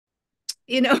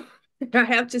you know, I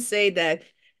have to say that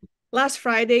last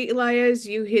Friday, Elias,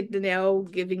 you hit the nail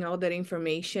giving all that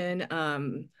information.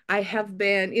 I have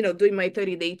been, doing my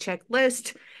 30-day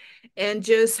checklist and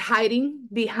just hiding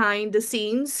behind the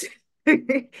scenes.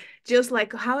 Just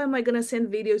like, how am I going to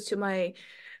send videos to my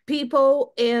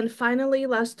people? And finally,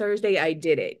 last Thursday, I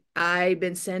did it. I've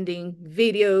been sending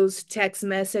videos, text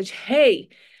message. Hey,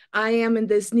 I am in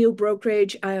this new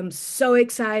brokerage. I am so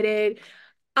excited.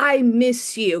 I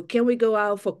miss you. Can we go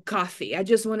out for coffee? I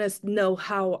just want to know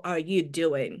how are you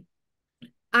doing?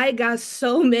 I got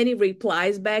so many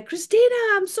replies back. Christina,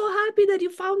 I'm so happy that you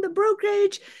found the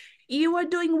brokerage. You are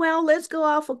doing well. Let's go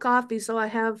out for coffee. So I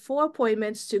have 4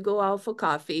 appointments to go out for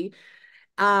coffee.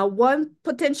 One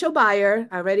potential buyer,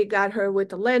 I already got her with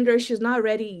the lender. She's not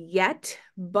ready yet,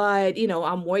 but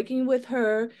I'm working with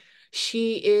her.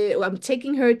 I'm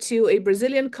taking her to a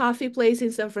Brazilian coffee place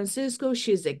in San Francisco.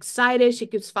 She's excited. She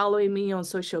keeps following me on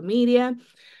social media.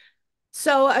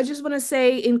 So I just want to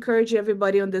say, encourage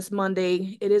everybody on this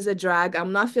Monday. It is a drag.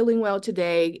 I'm not feeling well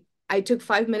today. I took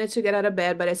 5 minutes to get out of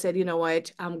bed, but I said, you know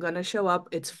what? I'm gonna show up.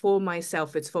 It's for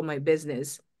myself, it's for my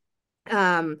business.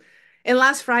 Um, and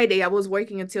last Friday, I was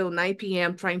working until 9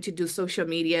 p.m. trying to do social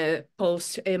media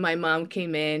posts, and my mom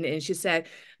came in and she said,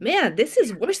 "Man, this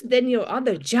is worse than your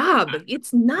other job.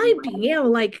 It's 9 p.m.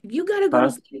 Like, you gotta go to Huh?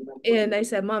 sleep." And I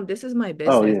said, "Mom, this is my Oh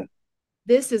business. yeah.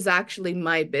 This is actually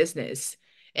my business.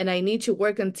 And I need to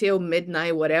work until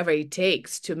midnight, whatever it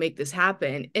takes to make this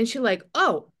happen." And she's like,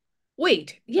 "Oh,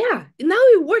 wait, yeah, now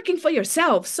you're working for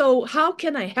yourself. So how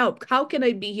can I help? How can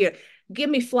I be here? Give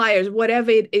me flyers,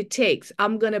 whatever it takes.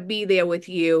 I'm gonna be there with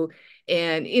you."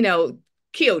 And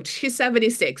cute. She's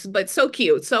 76, but so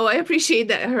cute. So I appreciate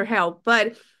that her help.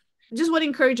 But just want to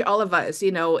encourage all of us,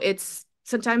 it's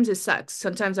sometimes it sucks.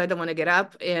 Sometimes I don't want to get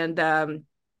up and I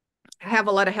have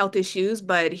a lot of health issues,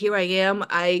 but here I am.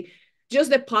 I just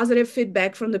the positive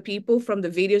feedback from the people, from the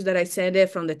videos that I send it,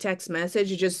 from the text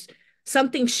message, just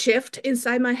something shift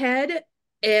inside my head.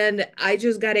 And I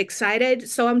just got excited.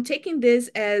 So I'm taking this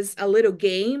as a little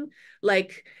game.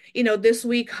 Like, this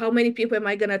week, how many people am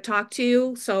I going to talk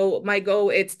to? So my goal,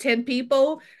 it's 10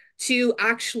 people to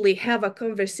actually have a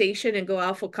conversation and go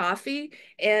out for coffee.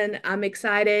 And I'm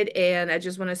excited. And I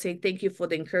just want to say thank you for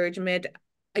the encouragement.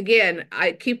 Again,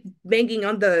 I keep banging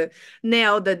on the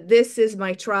nail that this is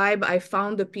my tribe. I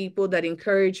found the people that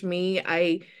encourage me.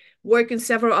 I work in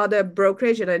several other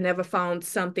brokerage and I never found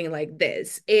something like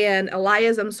this. And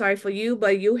Elias, I'm sorry for you,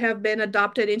 but you have been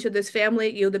adopted into this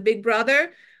family. You're the big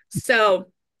brother.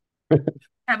 So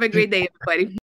have a great day, everybody.